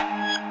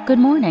Good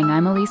morning,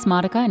 I'm Elise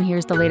Modica, and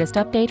here's the latest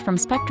update from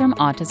Spectrum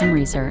Autism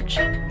Research.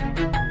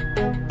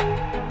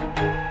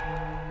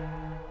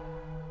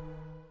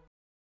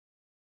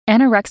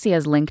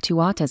 Anorexia's link to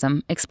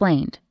autism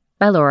explained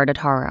by Laura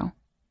Dotaro.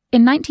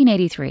 In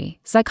 1983,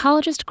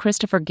 psychologist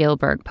Christopher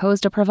Gilberg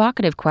posed a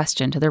provocative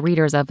question to the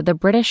readers of the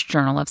British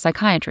Journal of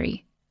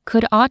Psychiatry.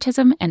 Could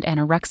autism and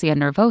anorexia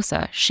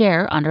nervosa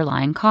share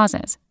underlying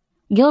causes?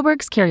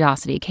 Gilberg's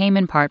curiosity came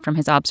in part from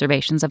his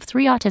observations of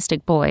 3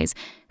 autistic boys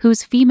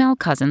whose female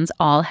cousins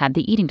all had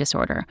the eating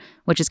disorder,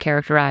 which is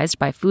characterized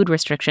by food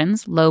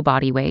restrictions, low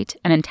body weight,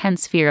 an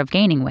intense fear of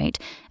gaining weight,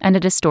 and a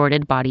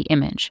distorted body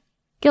image.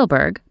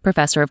 Gilberg,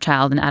 professor of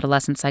child and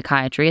adolescent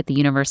psychiatry at the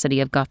University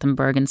of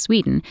Gothenburg in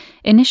Sweden,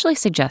 initially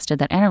suggested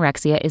that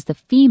anorexia is the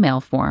female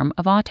form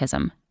of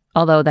autism.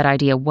 Although that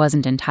idea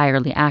wasn't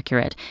entirely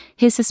accurate,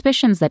 his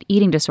suspicions that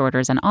eating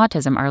disorders and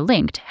autism are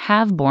linked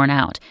have borne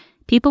out.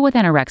 People with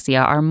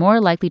anorexia are more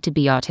likely to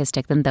be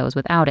autistic than those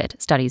without it,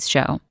 studies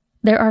show.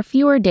 There are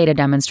fewer data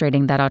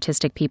demonstrating that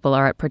autistic people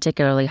are at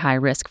particularly high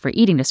risk for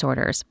eating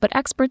disorders, but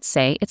experts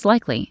say it's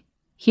likely.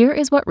 Here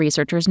is what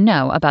researchers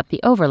know about the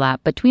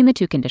overlap between the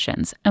two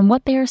conditions and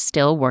what they are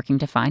still working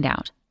to find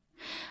out.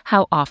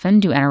 How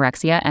often do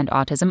anorexia and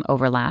autism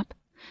overlap?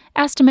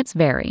 Estimates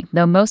vary,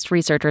 though most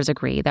researchers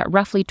agree that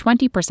roughly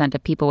 20%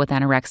 of people with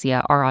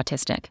anorexia are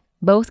autistic.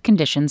 Both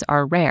conditions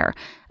are rare.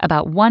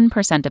 About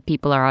 1% of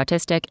people are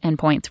autistic and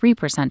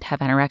 0.3% have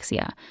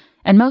anorexia.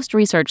 And most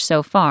research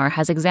so far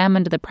has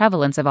examined the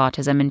prevalence of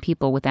autism in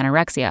people with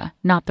anorexia,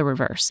 not the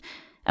reverse.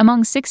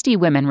 Among 60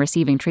 women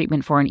receiving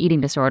treatment for an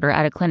eating disorder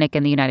at a clinic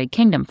in the United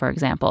Kingdom, for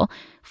example,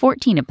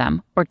 14 of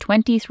them, or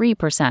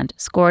 23%,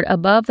 scored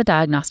above the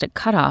diagnostic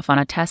cutoff on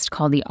a test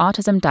called the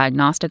Autism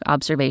Diagnostic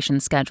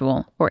Observation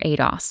Schedule, or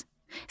ADOS.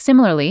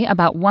 Similarly,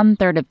 about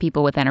 1/3 of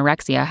people with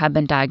anorexia have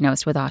been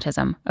diagnosed with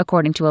autism,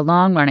 according to a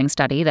long-running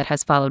study that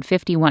has followed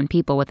 51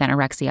 people with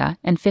anorexia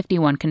and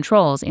 51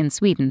 controls in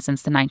Sweden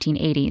since the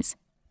 1980s.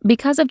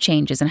 Because of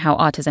changes in how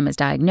autism is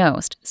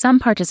diagnosed, some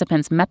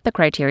participants met the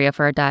criteria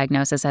for a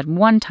diagnosis at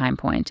one time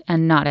point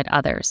and not at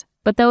others.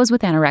 But those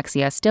with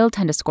anorexia still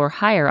tend to score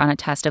higher on a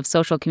test of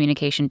social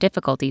communication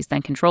difficulties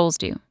than controls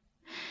do.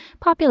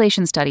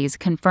 Population studies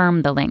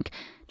confirm the link.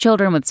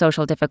 Children with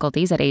social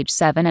difficulties at age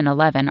 7 and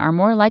 11 are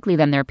more likely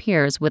than their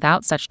peers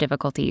without such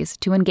difficulties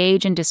to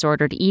engage in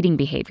disordered eating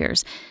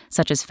behaviors,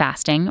 such as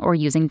fasting or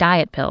using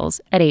diet pills,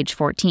 at age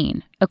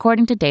 14,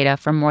 according to data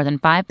from more than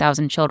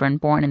 5,000 children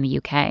born in the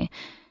UK.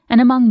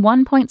 And among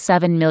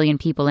 1.7 million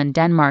people in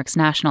Denmark's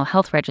National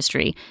Health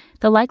Registry,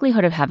 the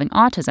likelihood of having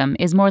autism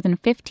is more than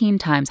 15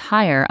 times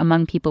higher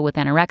among people with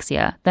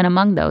anorexia than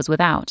among those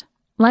without.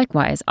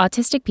 Likewise,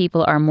 autistic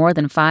people are more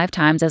than 5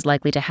 times as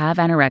likely to have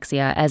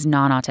anorexia as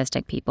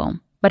non-autistic people.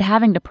 But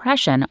having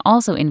depression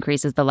also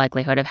increases the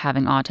likelihood of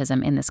having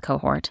autism in this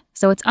cohort,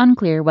 so it's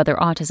unclear whether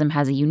autism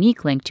has a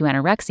unique link to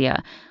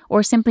anorexia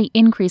or simply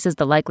increases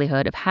the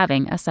likelihood of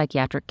having a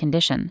psychiatric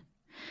condition.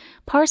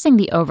 Parsing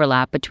the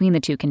overlap between the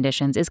two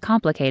conditions is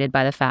complicated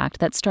by the fact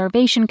that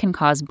starvation can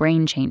cause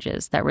brain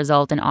changes that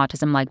result in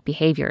autism-like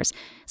behaviors,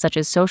 such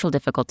as social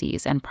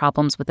difficulties and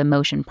problems with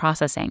emotion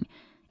processing.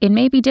 It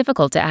may be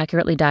difficult to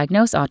accurately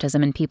diagnose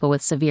autism in people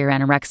with severe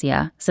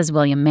anorexia, says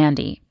William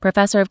Mandy,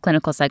 professor of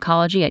clinical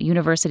psychology at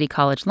University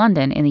College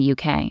London in the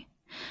UK.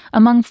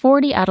 Among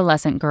 40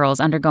 adolescent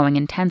girls undergoing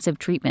intensive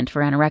treatment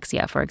for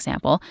anorexia, for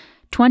example,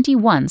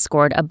 21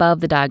 scored above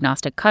the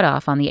diagnostic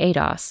cutoff on the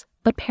ADOS.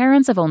 But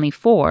parents of only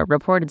 4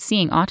 reported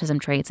seeing autism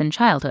traits in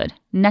childhood,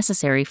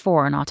 necessary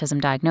for an autism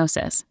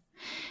diagnosis.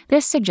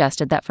 This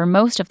suggested that for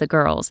most of the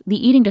girls,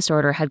 the eating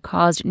disorder had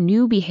caused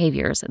new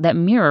behaviors that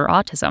mirror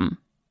autism.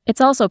 It's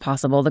also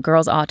possible the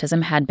girls'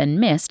 autism had been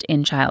missed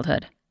in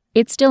childhood.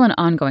 It's still an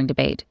ongoing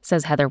debate,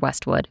 says Heather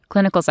Westwood,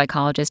 clinical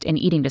psychologist in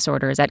eating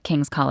disorders at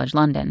King's College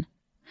London.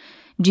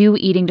 Do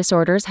eating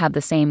disorders have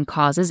the same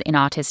causes in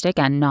autistic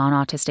and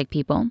non-autistic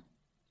people?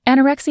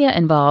 Anorexia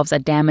involves a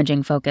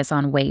damaging focus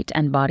on weight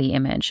and body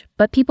image,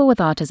 but people with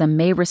autism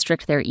may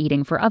restrict their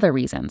eating for other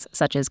reasons,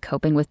 such as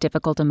coping with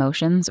difficult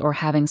emotions or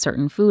having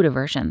certain food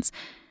aversions.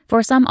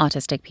 For some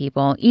autistic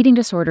people, eating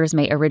disorders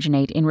may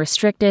originate in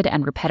restricted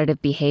and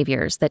repetitive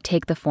behaviors that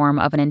take the form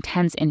of an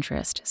intense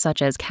interest,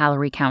 such as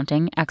calorie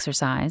counting,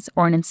 exercise,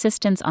 or an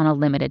insistence on a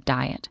limited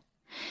diet.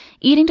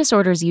 Eating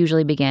disorders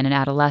usually begin in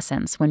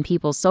adolescence, when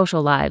people's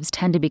social lives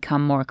tend to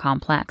become more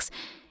complex.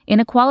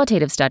 In a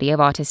qualitative study of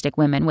autistic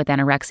women with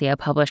anorexia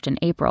published in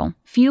April,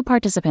 few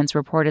participants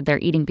reported their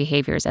eating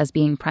behaviors as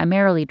being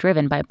primarily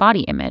driven by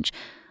body image,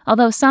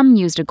 although some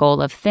used a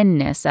goal of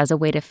thinness as a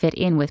way to fit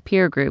in with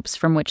peer groups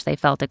from which they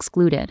felt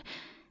excluded.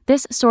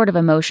 This sort of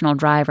emotional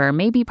driver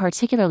may be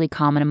particularly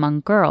common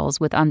among girls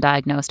with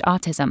undiagnosed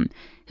autism,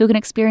 who can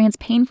experience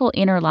painful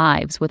inner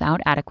lives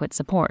without adequate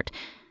support.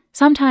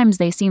 Sometimes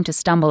they seem to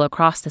stumble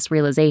across this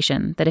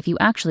realization that if you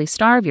actually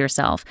starve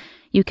yourself,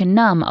 you can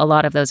numb a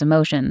lot of those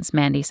emotions,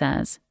 Mandy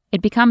says.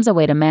 It becomes a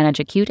way to manage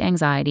acute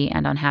anxiety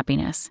and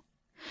unhappiness.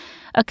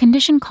 A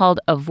condition called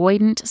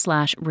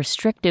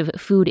avoidant/restrictive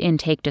food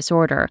intake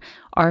disorder,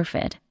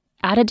 ARFID,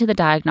 added to the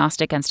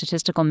Diagnostic and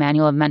Statistical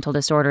Manual of Mental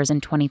Disorders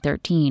in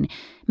 2013,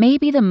 may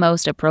be the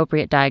most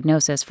appropriate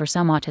diagnosis for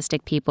some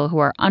autistic people who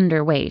are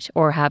underweight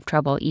or have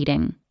trouble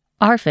eating.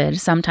 ARFID,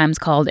 sometimes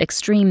called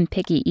extreme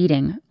picky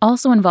eating,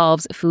 also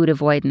involves food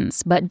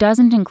avoidance, but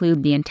doesn't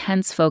include the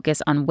intense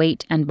focus on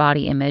weight and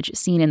body image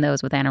seen in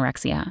those with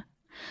anorexia.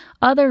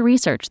 Other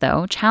research,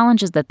 though,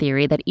 challenges the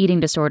theory that eating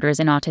disorders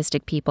in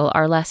autistic people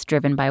are less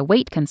driven by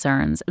weight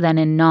concerns than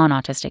in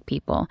non-autistic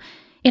people.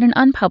 In an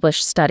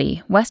unpublished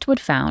study,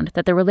 Westwood found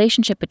that the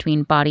relationship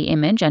between body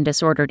image and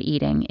disordered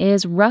eating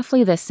is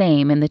roughly the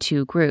same in the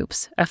two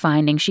groups, a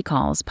finding she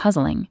calls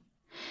puzzling.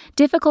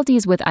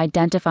 Difficulties with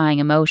identifying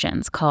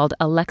emotions, called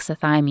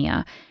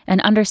alexithymia,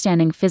 and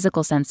understanding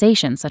physical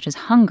sensations such as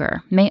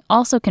hunger may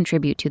also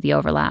contribute to the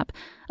overlap.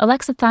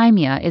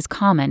 Alexithymia is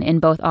common in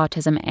both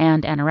autism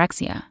and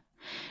anorexia.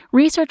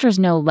 Researchers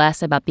know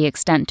less about the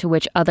extent to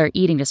which other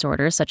eating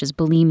disorders, such as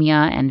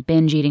bulimia and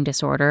binge eating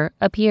disorder,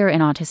 appear in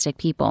autistic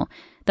people,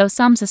 though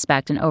some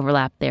suspect an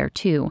overlap there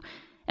too.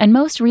 And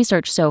most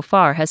research so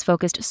far has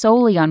focused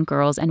solely on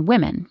girls and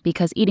women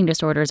because eating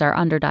disorders are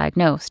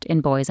underdiagnosed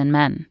in boys and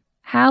men.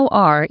 How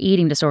are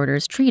eating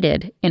disorders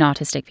treated in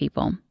autistic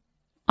people?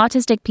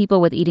 Autistic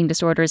people with eating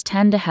disorders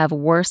tend to have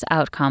worse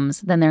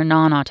outcomes than their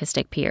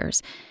non-autistic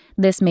peers.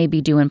 This may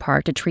be due in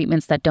part to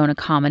treatments that don't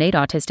accommodate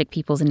autistic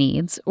people's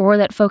needs or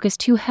that focus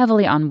too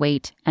heavily on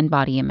weight and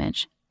body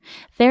image.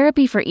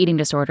 Therapy for eating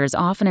disorders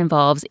often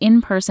involves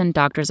in-person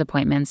doctor's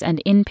appointments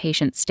and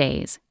inpatient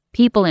stays.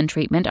 People in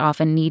treatment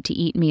often need to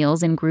eat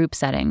meals in group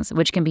settings,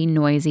 which can be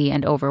noisy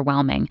and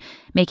overwhelming,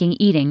 making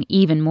eating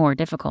even more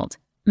difficult.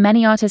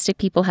 Many autistic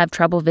people have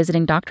trouble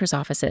visiting doctor's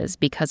offices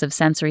because of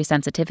sensory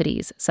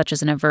sensitivities, such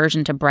as an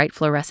aversion to bright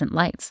fluorescent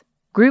lights.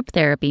 Group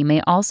therapy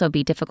may also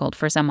be difficult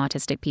for some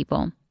autistic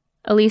people.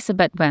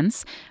 Elisabeth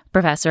Wentz,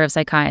 professor of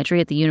psychiatry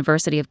at the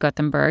University of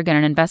Gothenburg and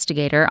an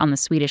investigator on the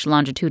Swedish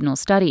longitudinal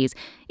studies,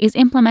 is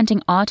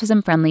implementing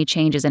autism-friendly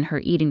changes in her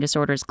eating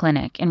disorders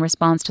clinic in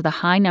response to the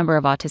high number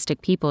of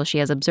autistic people she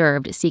has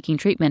observed seeking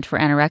treatment for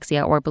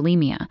anorexia or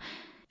bulimia.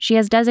 She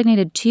has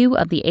designated 2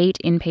 of the 8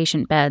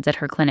 inpatient beds at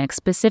her clinic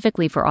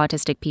specifically for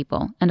autistic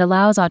people and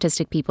allows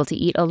autistic people to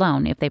eat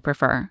alone if they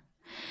prefer.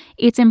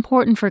 It's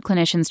important for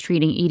clinicians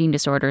treating eating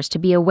disorders to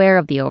be aware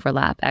of the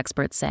overlap,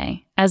 experts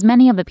say, as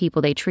many of the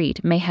people they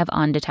treat may have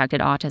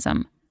undetected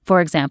autism. For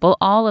example,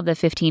 all of the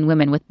 15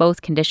 women with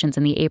both conditions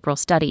in the April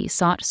study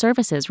sought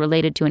services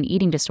related to an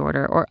eating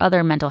disorder or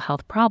other mental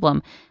health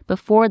problem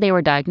before they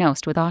were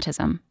diagnosed with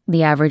autism.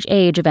 The average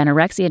age of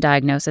anorexia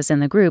diagnosis in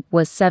the group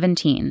was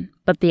 17,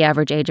 but the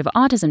average age of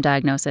autism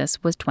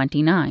diagnosis was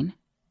 29.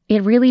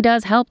 It really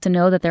does help to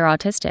know that they're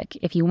autistic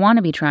if you want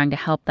to be trying to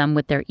help them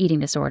with their eating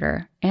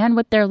disorder and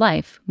with their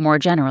life more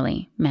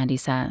generally, Mandy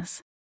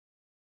says.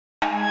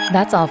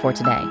 That's all for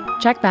today.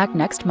 Check back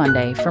next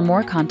Monday for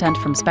more content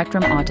from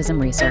Spectrum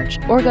Autism Research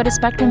or go to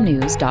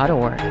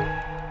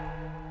spectrumnews.org.